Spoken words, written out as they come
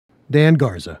Dan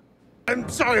Garza. I'm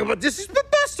sorry, but this is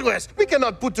preposterous. We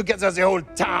cannot put together the whole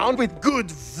town with good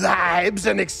vibes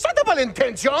and excitable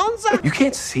intentions. You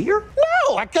can't see her?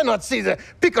 No, I cannot see the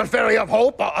pickle fairy of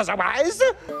hope or otherwise.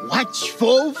 Watch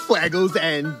for Fraggles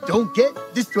and don't get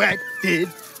distracted.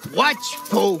 Watch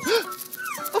for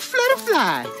a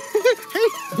flutterfly.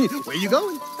 Hey, where you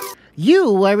going?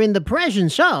 You are in the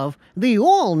presence of the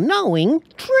all-knowing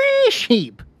Trish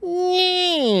Heap.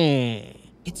 Yeah.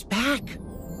 It's back.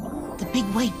 The big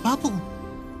white bubble.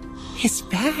 It's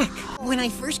back. When I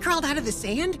first crawled out of the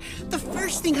sand, the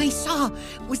first thing I saw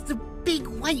was the big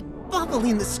white bubble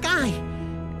in the sky.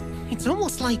 It's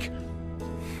almost like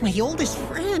my oldest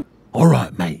friend. All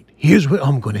right, mate, here's what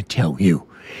I'm going to tell you.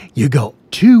 You got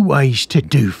two ways to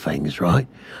do things, right?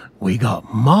 We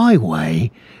got my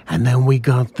way, and then we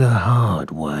got the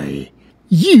hard way.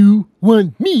 You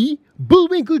want me,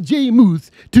 Bullwinkle J.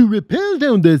 Moose, to rappel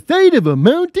down the side of a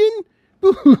mountain?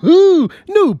 Ooh,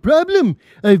 no problem.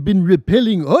 I've been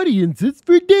repelling audiences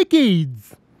for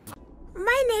decades.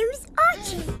 My name's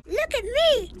Archie. Look at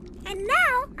me. And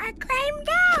now I climb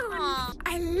down.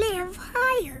 I live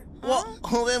higher. Well,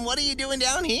 then what are you doing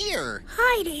down here?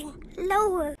 Hiding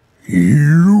lower.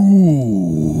 You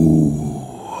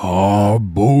are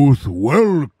both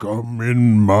welcome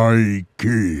in my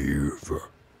cave.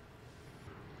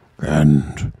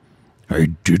 And I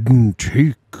didn't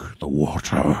take the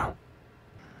water.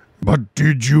 But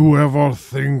did you ever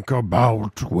think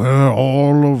about where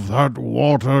all of that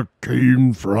water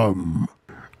came from?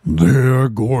 They're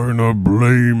going to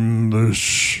blame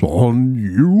this on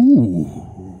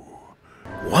you.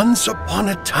 Once upon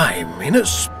a time, in a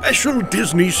special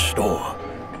Disney store,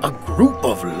 a group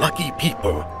of lucky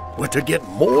people were to get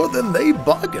more than they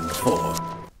bargained for.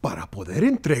 Para poder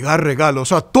entregar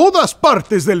regalos a todas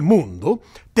partes del mundo,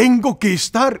 tengo que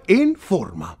estar en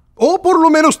forma. O por lo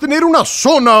menos tener una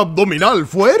zona abdominal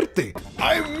fuerte.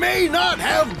 I may not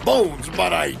have bones,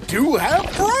 but I do have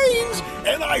brains,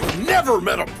 and I've never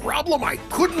met a problem I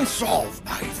couldn't solve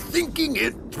by thinking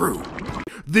it through.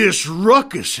 This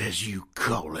ruckus, as you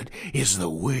call it, is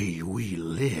the way we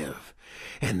live.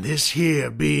 And this here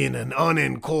being an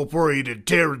unincorporated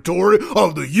territory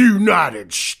of the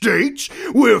United States,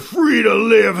 we're free to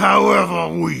live however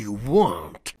we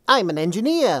want. I'm an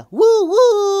engineer. Woo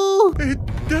woo! It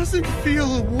doesn't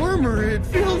feel warmer. It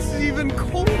feels even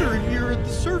colder here at the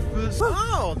surface.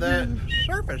 Oh, the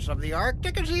surface of the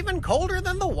Arctic is even colder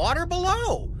than the water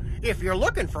below. If you're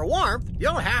looking for warmth,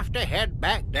 you'll have to head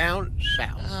back down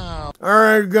south.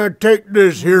 I ain't gonna take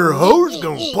this here hose,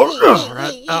 gonna put it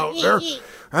right out there.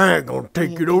 I ain't gonna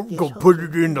take it over, gonna put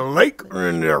it in the lake,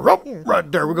 and there,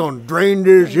 right there, we're gonna drain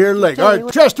this here lake. All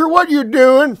right, Chester, what you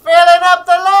doing? Filling up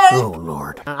the lake! Oh,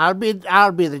 Lord. I'll be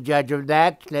the judge of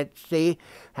that. Let's see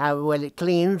how well it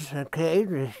cleans. Okay,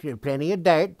 there's plenty of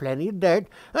dirt.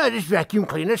 This vacuum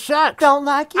cleaner sucks. Don't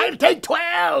like it? I'll take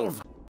 12!